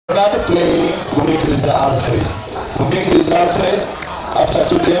Ronaldo playing Mumikiliza Alfred. Mumikiliza Alfred, after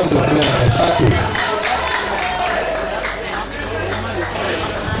 2 games of playing. Thank you.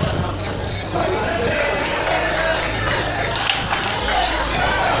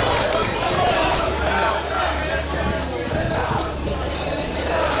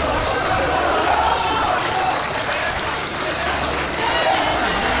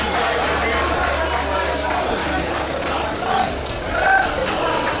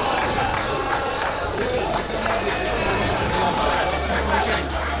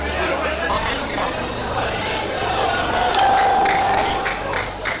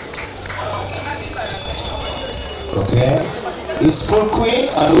 Okay, it's full queen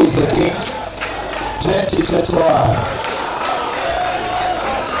and who is the king? 2021.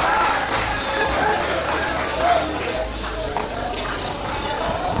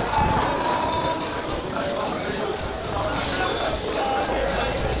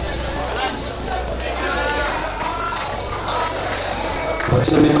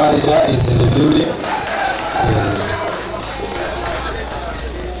 Whatever Marida is in the building.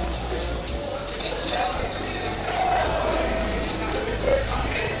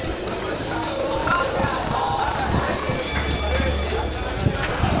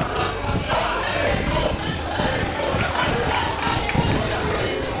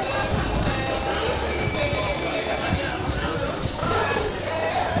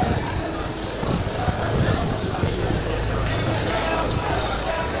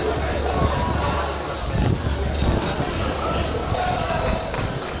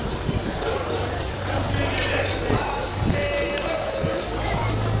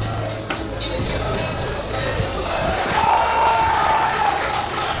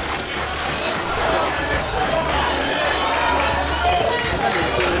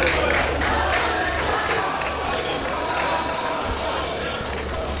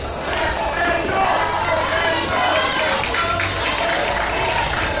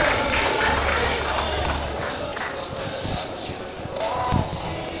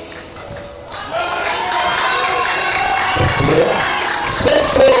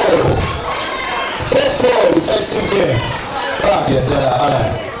 Faithful, decisive game. Paga.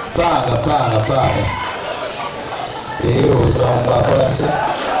 Eyo, zamba kolate.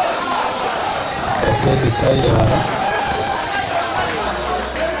 Okay, decide one.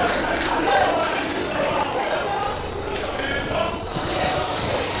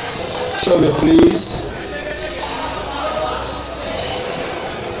 Show me, please.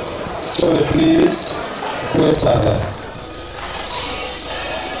 Kwetaga.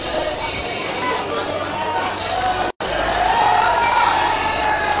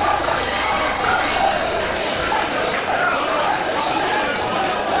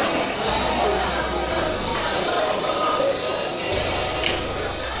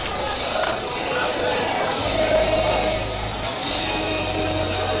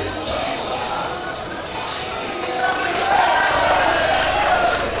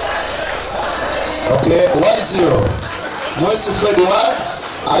 Okay, 1-0. Mwesi Fred 1,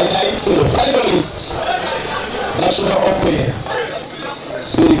 ainaitwa the finalist National Open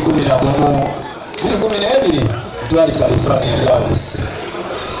 2012 Twali California Labs.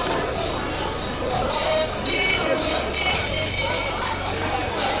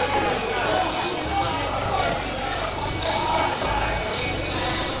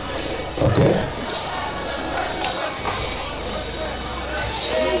 Okay.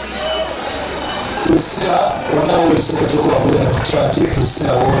 Priscilla wanaolisika kwa bure na kuchati.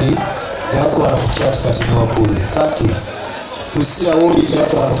 Priscilla Woli yako na kuchati katika wa bure. Thank you. Priscilla Woli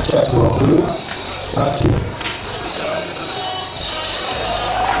yako na kuchati wa bure. Thank you.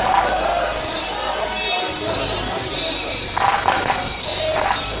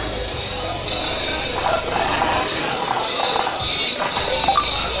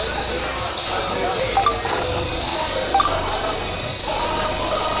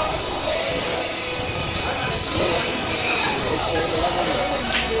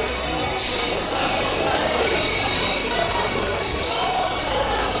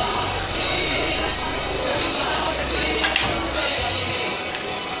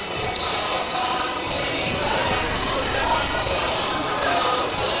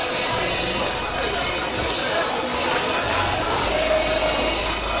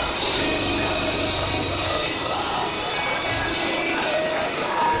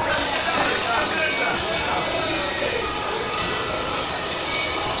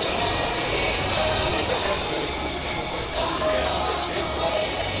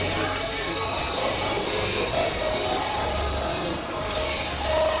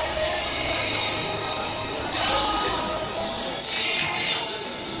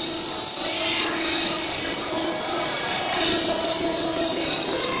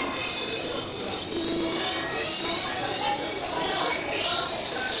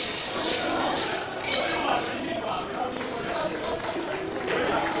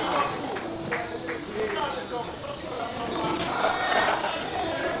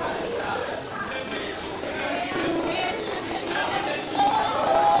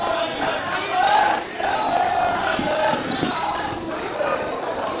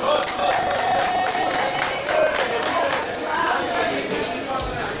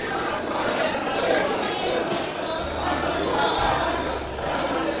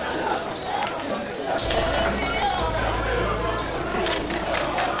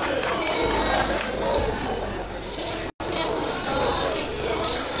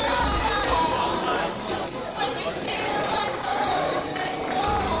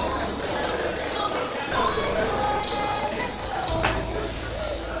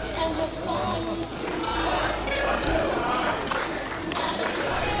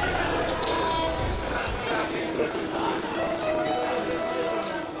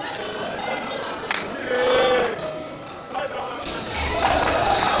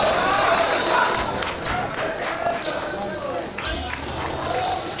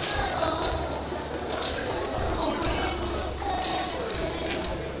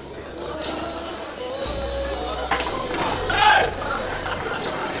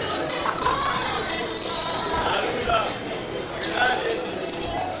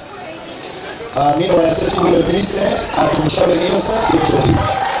 Meanwhile, Session Vincent and Michelle Innocent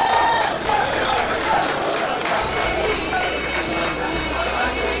victory.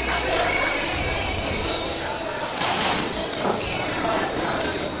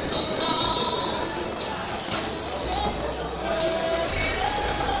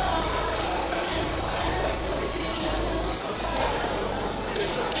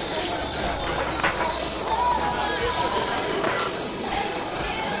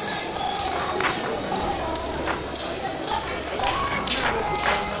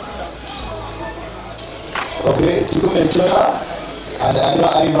 Okay, Tukume Ntona and Anwa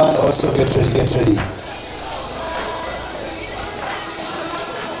Ivan also get ready.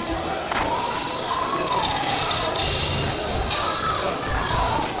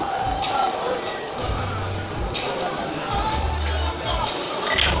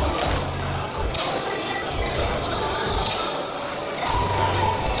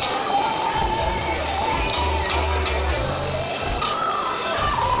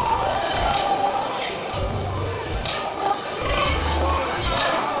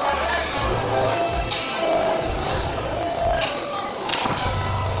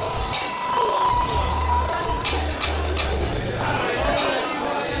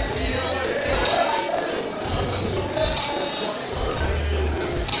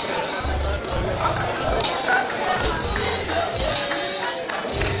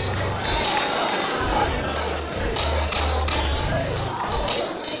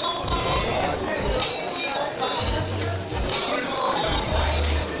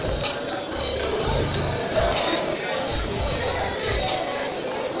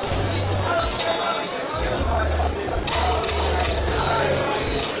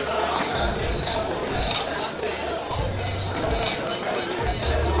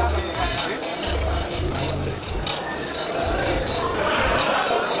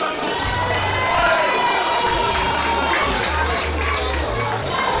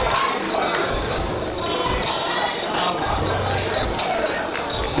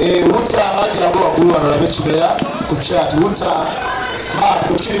 Wuta haja ambao wakulu wanalabechubela kuchati wuta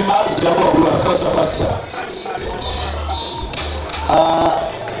kuchima jambo wakulu fasta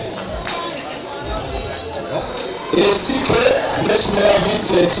Sike National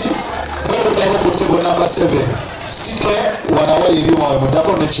Vincent mwendo damo kutebo number 7 Sike wanawali hivi mwa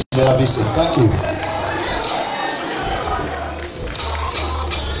mdako National Vincent. Thank you.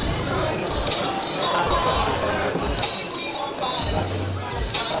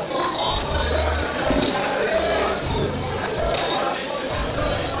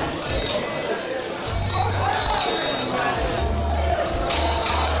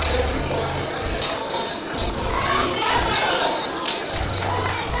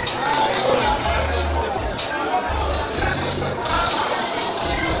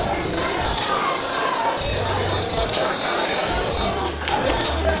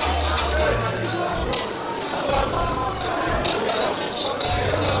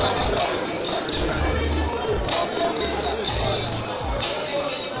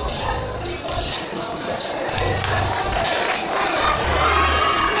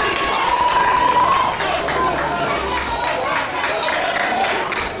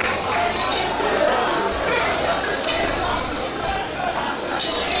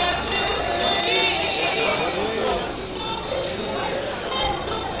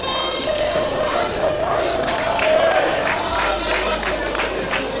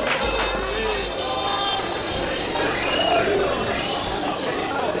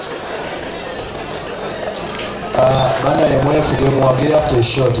 Bana ya mwefu game wagire after a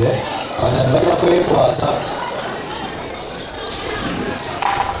shot Bajya kwekwasa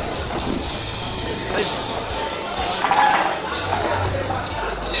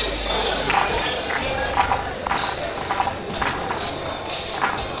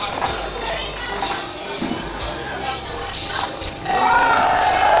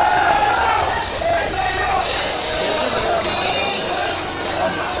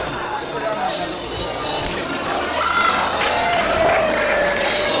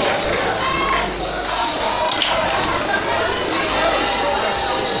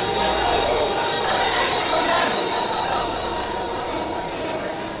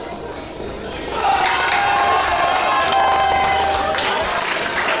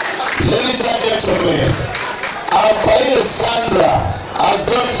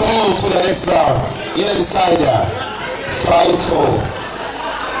to the next round. In the decider. 5-4.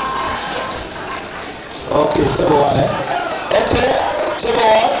 Okay, table 1, eh? Okay, table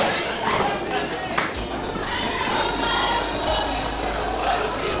 1.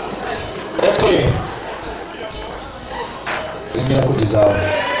 Okay. Ingine kujizao.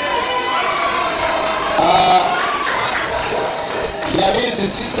 Yamizi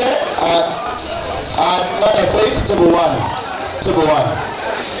Sise and Mother Faith, table 1. Table 1.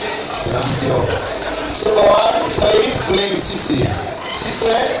 Table 1, Faith playing Sise.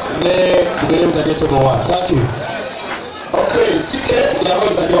 Sise, ne Bugereza je table 1. Thank you. Okay, Sike,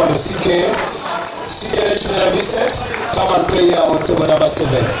 Yamoza Nyono, Sike ne Chimera Vincent, come and play here on table number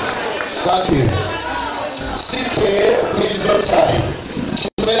 7. Thank you. Sike, please no time.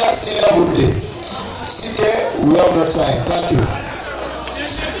 Chimera Sina Bude. Sike, we have no time. Thank you.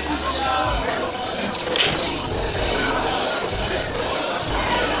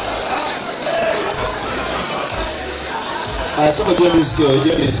 Some of them is good.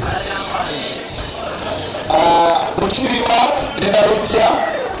 Muchirima, Nenaruja,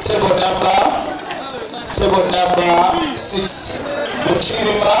 table number 6.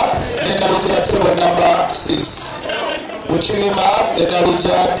 Muchirima, Nenaruja, table number 6. Muchirima,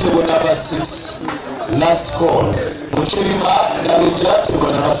 Nenaruja, table number 6. Last call. Muchirima, Nenaruja,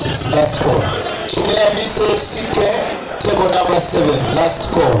 table number 6. Last call. Chumera Vincent Sike, table number 7.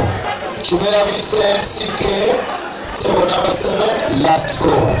 Last call. Chumera Vincent Sike, table number 7, last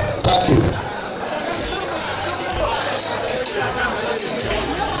call. Thank you.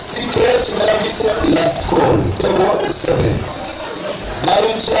 Secret Chimera last call. Table 7.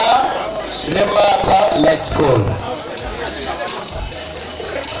 Narucha Nemaka, last call.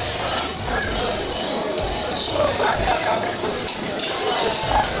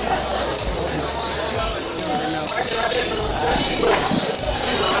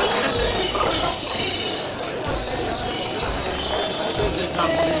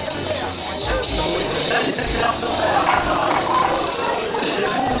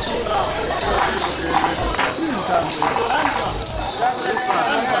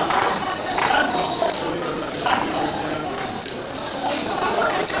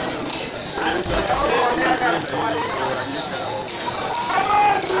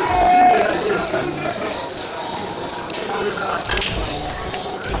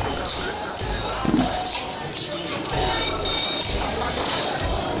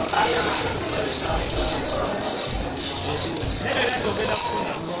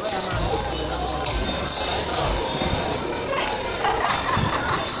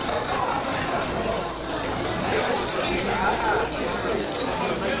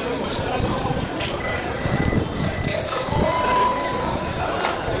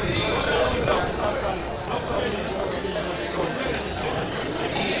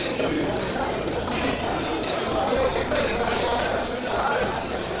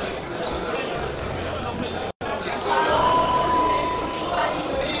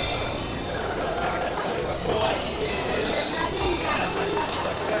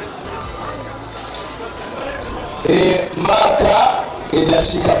 Maka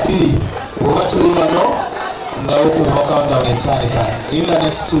edachika pili wakati lumano ndauku wakanda unetanika in the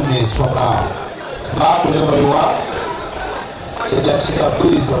next 2 minutes from now. Maka ulemaliwa edachika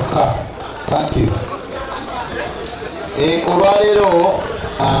pili zoka. Thank you. Olwalero,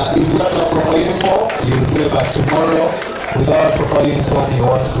 if you have a proper uniform, you will play, but tomorrow without a proper uniform you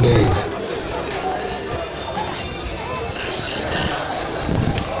won't play.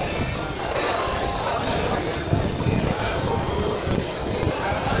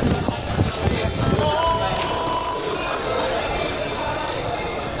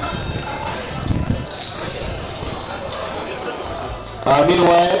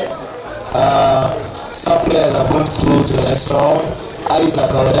 Meanwhile, some players are going through to the next round.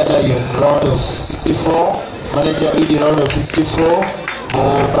 Isaac Awadada in round of 64, Manager Idi round of 64,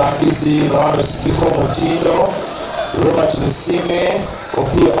 Mobambizi round of 64, Mutindo, Robert Nsime,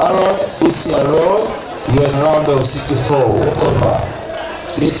 Opio Aaron, Usia Road, you in round of 64, walkover.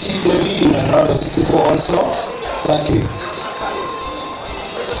 Leti David, you in round of 64 also. Thank you.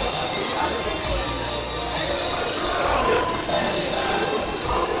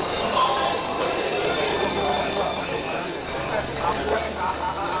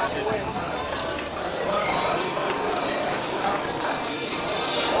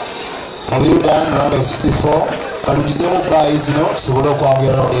 Have you done round of 64? But we say guys, you know, so we'll go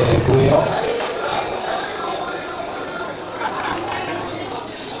around here.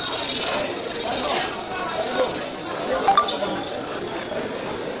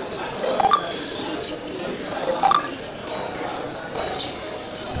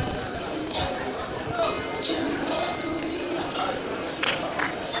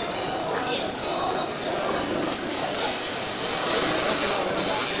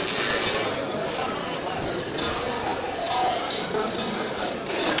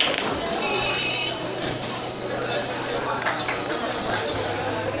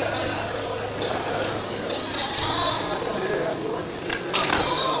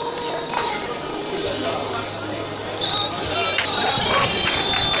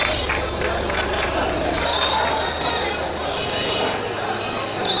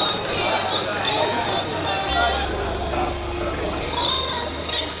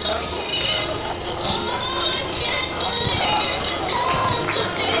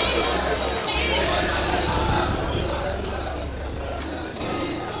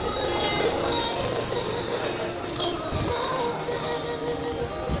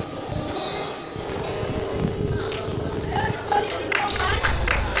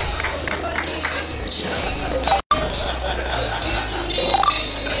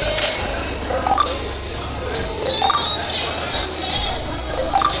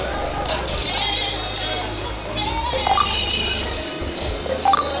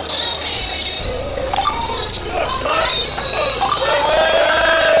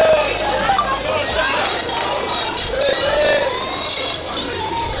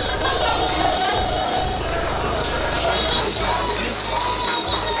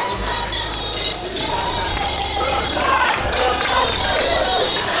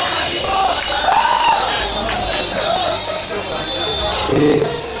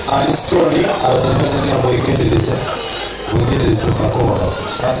 and story abazanyi mwegendereze mukakoono.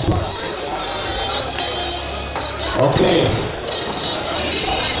 Thank you. Okay.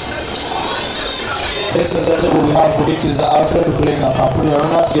 Next example we have Habib is outside to playing a Kampuni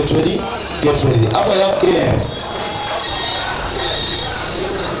Arena. Get ready. Get ready. After that game.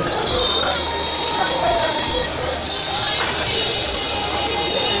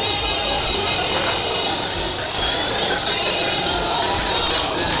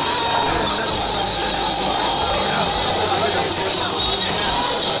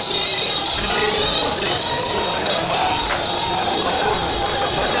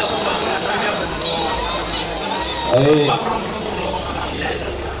 Hey.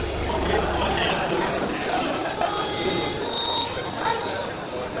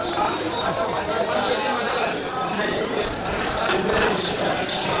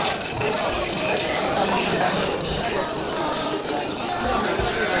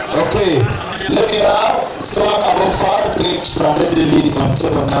 Okay, look here now. Someone above 5 playing Standard David on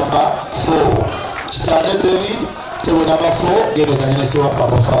table number 4. Standard David, table number 4, game is an so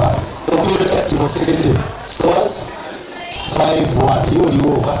above 5. Okay, look at Timo second. Scores 5-1. You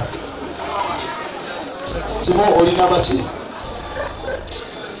over. Timo, only number 2.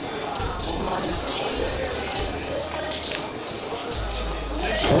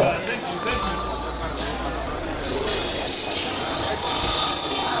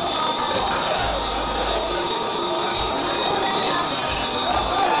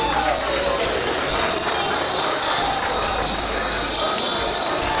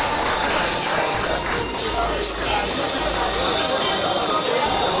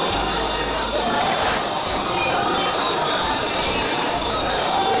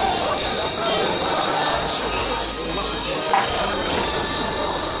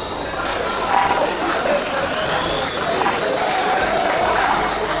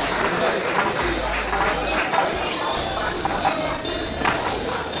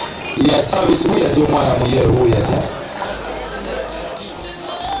 Yes, service we are doing one year we are.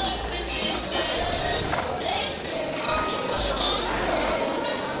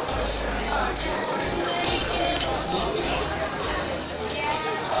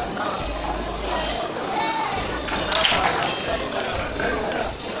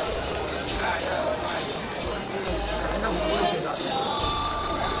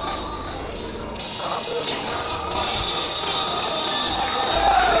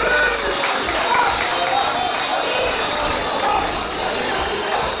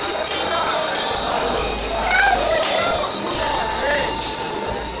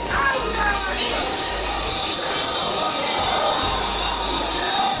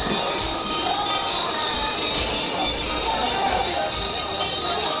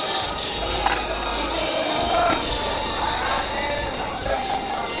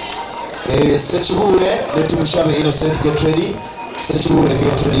 Sechibule, let him shove innocent, get ready. Sechibule,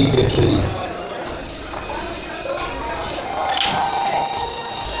 get ready, get ready.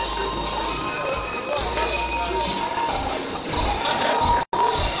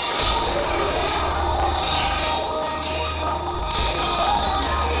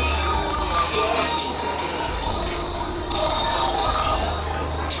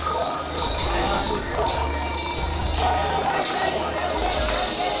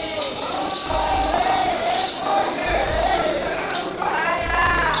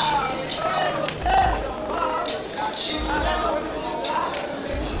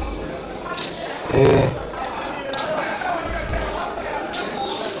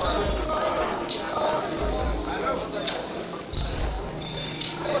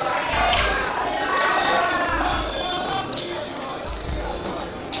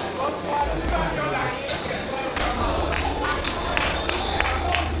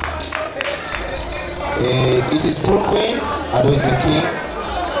 It is Pool Queen, and who is the king?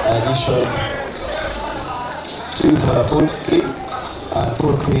 Addition 2 for the Pool King, and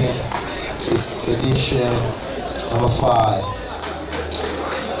Pool Queen is edition number 5.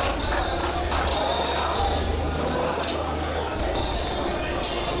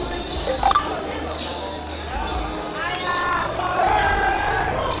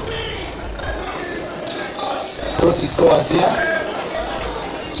 Process scores here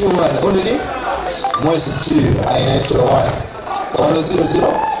 2-1 only. Mwezi 2 inaitwa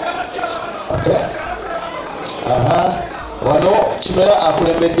 1-0-0. Okay. Wano Kimera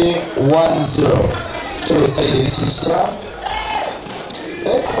akulembedde 1-0. Kyosayire kicha.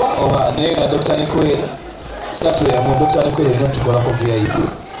 Kuba oba nenga Dr. Nikwera satu ya mu Dr. Nikwera no tukola ko VIP.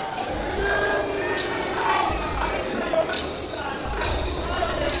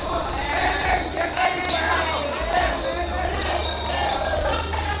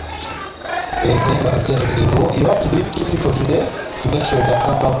 You have to beat 2 people today to make sure you can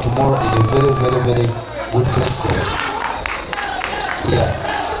come back tomorrow in a very, very, very good place. Yeah,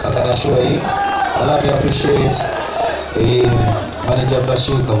 I can assure you. I love you, appreciate Manager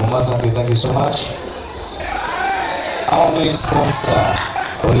Bashir Kavuma. Thank you so much. Our main sponsor,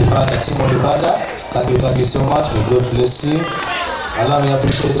 Olivanda, Team Olivanda. Thank you so much. May God bless you. I love you,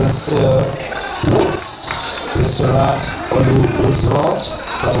 appreciate Woods Restaurant on Woods Road.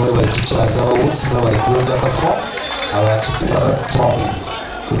 Bamwe bali tuchaza wa Woods na bali kuonja kafo. Awatupira Tommy.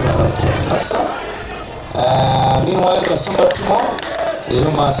 Meanwhile, Kasumba Timo.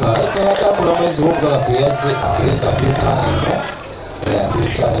 Lero maso alaika yaka kula mwezi huu kwa kuyaze akeza Britani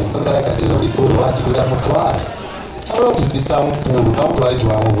mbaka katilo liburu wajibula mutwari talo kudisa mpulu na mtu walitu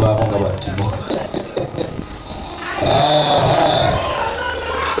wa muvako nga batimo.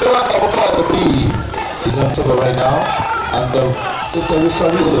 So Akamufa B is on top right now, and the center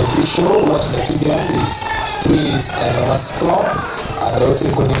referee, the official watching the two games is Prince and Mascom, and the Otsi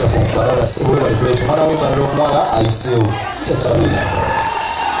Konika from Parada Sebu by Great Manawi Maromala, I say,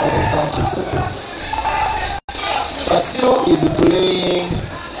 thank you, sir. Basio is playing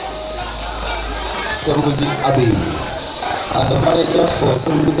Sebuzi Abi, and the manager for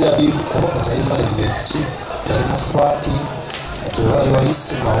Sebuzi Abi, management chief, Fati. Wale wa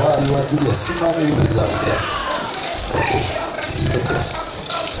Isima, wale wa Julia Sima ni mzazi. Okay.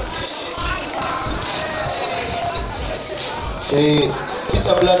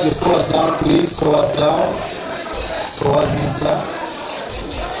 Peter Black, the scores down, please. Scores down. Scores inside.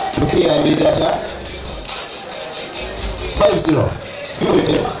 Look here, I read that. 5-0. You read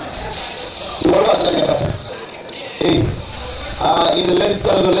it. You want to Hey. In the ladies'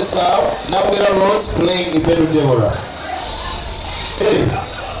 category, let's have Nabwera Rose playing Ibenu Deborah. Hey,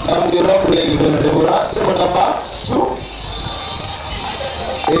 now we are playing Ibenu Deborah. Table number 2.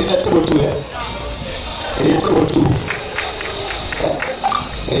 Hey, not table 2. Hey, table 2.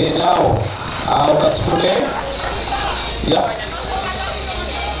 Hey, now, got to name. Yeah.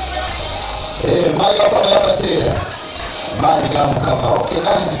 Hey,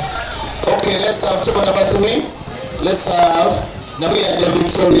 okay, let's have table number 3. Let's have Nabiya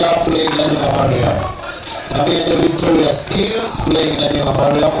Victoria playing Nanyanga Mariam. Nabiya Victoria Skills playing Nanyanga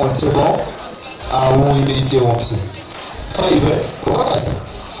Mariam on table. Who immediately wants it. 5, Kokakasa.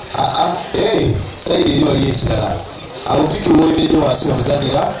 Hey, say you are yet. I will think you will immediately want to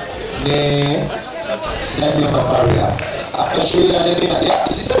Zanira. Nanyanga Mariam. Yeah,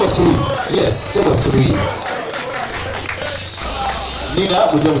 it is table 3. Yes, table 3. Nina,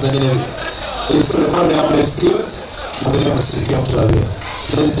 Mujam Mariam skills. Ladies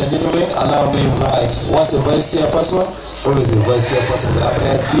and gentlemen, allow me to invite once a vice chairperson, always a vice chairperson. The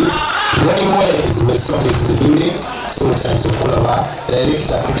ISD running away is very strong in the building, so it's time to call our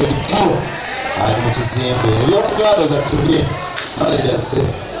director to get it through. And which is the end. We have to go to me. Managers say,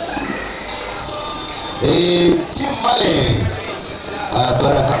 Team Money.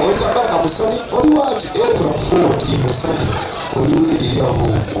 Baraka Musoni, only watch from 4 Team Musoni, only your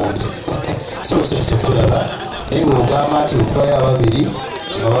home. So, since you call that. Ngo gama ti ukwaya babiri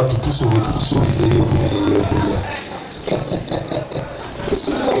abantu tusubize yo kuya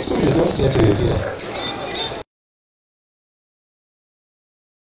tusubize tonse yatebera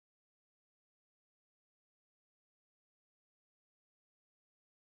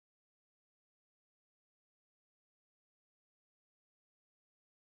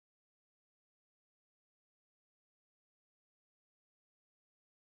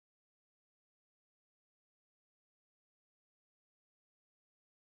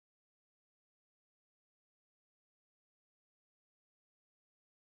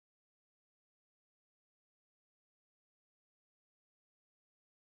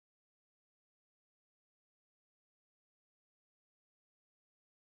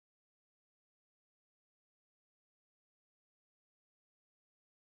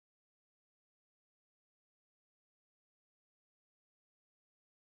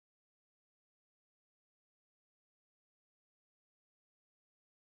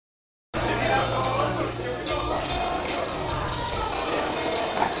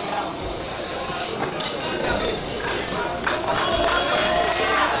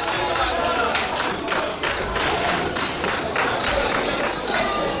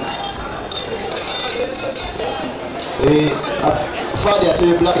Fadi ya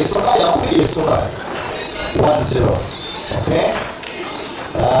tebe black isoka ya kupili isoka 1-0. Okay.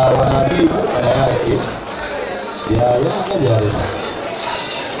 Wanabibu wanayake ya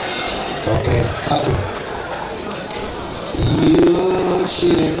okay. Thank you.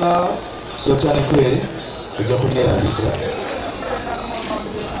 Shirima sotani kweli kuja kunyera lisa.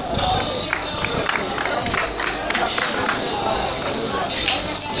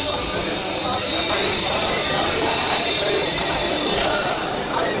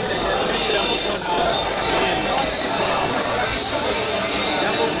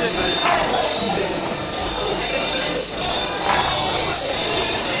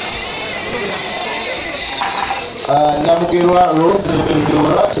 Namugerwa Rose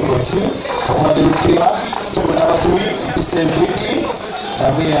Ndora Timothy Akumaderukia table number 3 Mpise Vicky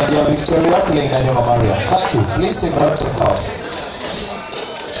na mimi Adia Victoria playing na Nyoma Maria. Thank you. Please take out.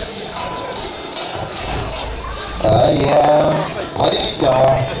 Yeah. What did you do?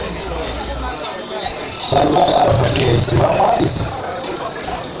 What are you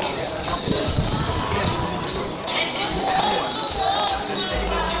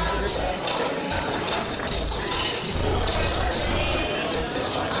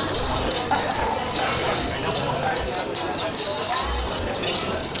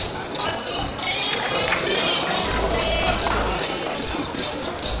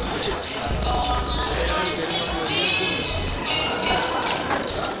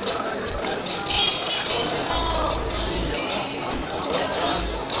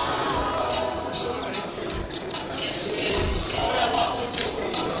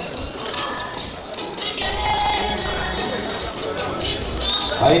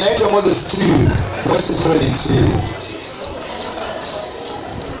inaitwa Moses Steve. Moses Freddy Steve.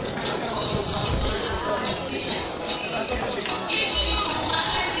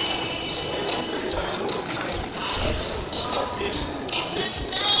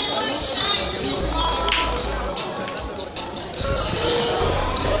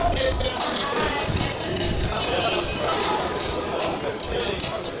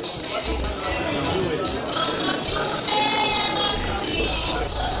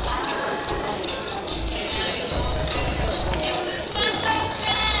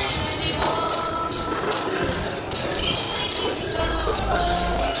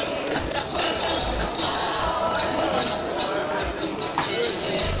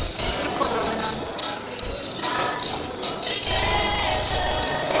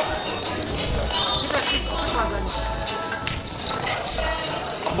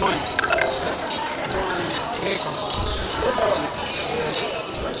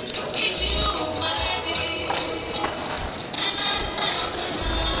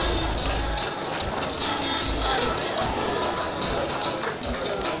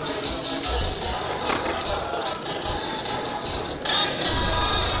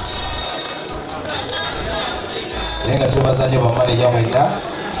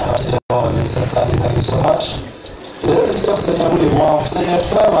 Thank you so much. Tutakusanya buli bwa kusanya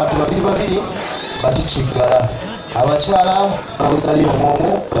abantu babiri batichigala abachala abasali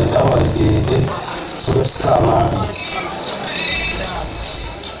omumu balina baligende so tusaba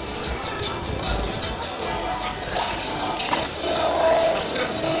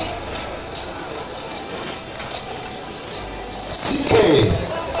CK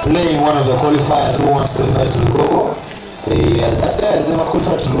playing one of the qualifiers who wants to qualify to the Gogo. That guy has never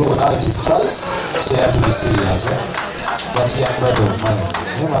qualified to Gogo, now it is twice, so you have to be serious. But he has bread of money.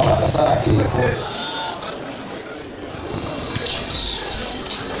 Remember, Kasara Kiyako.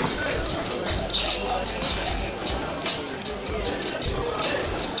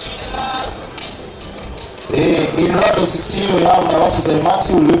 In round of 16, we have Nawafu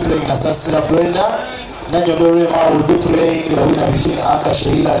Zaimati will be playing Nasasira Brenda. Nanyodorema will be playing the winner between Aka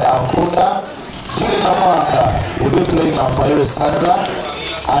Sheila and Ankunda. Julie Namaka will be playing Ampire Sandra.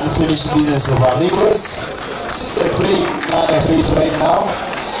 Unfinished business of Amigos. Sister playing Nada Faith right now.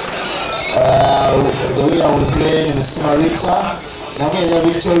 The winner will play Miss Marita. Namia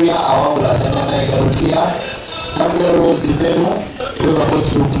Victoria Awala Zanyana Garukia. Namia Rose Benu. We will go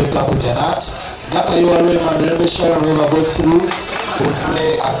through play Kaku Janat. Naka Yuare Mandrebe Sharon we will go through. Will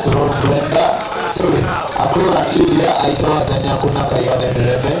play Akron Brenda. Sorry, Akron and Lydia Aitawa Zanyako Naka Yuare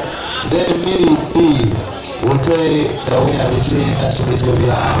Merebe. Then Miri B will play the winner between Naturally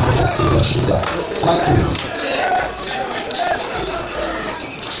Jovia and Motesi Rashida. Thank you.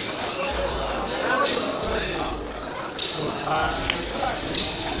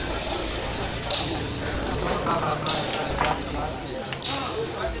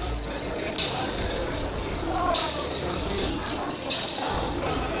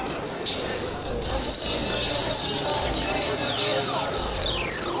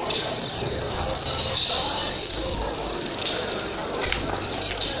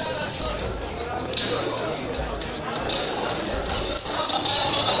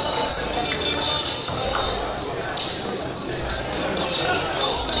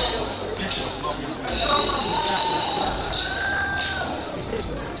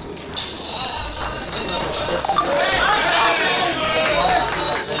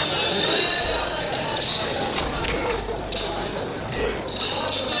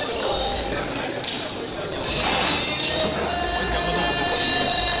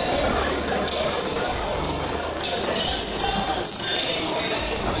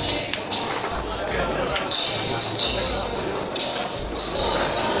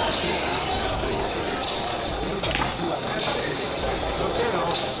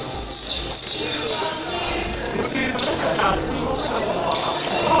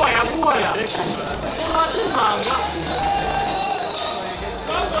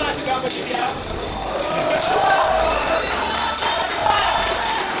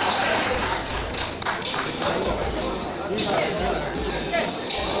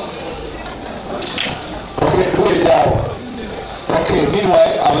 Okay, do it now. Okay,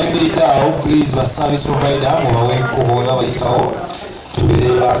 meanwhile, I'm in it now. Please, my service provider, to be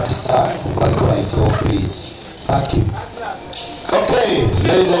please. Thank you. Okay,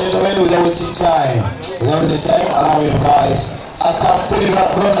 ladies and gentlemen, without wasting time, allow me to invite Akampulira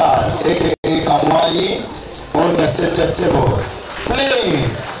Ronald, aka Kamwani, on the center table.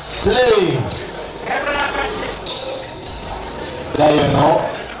 Playing. There you know,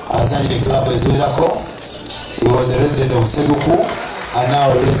 Azani Club is He was a resident of Seguku and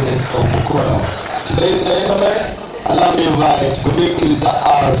now a resident of Mukono. Ladies and gentlemen, allow me to invite Gumikiliza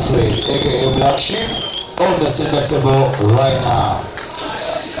Alfred, aka Black Sheep, on the center table right now.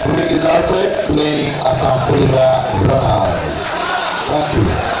 Gumikiliza Alfred playing Akampulira Ronald. Thank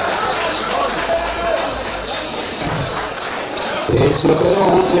you.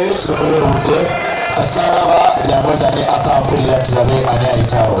 Kasaraba Yamazani Akampulira Tirabe Ane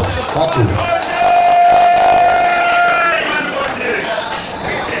Aitao. Thank you.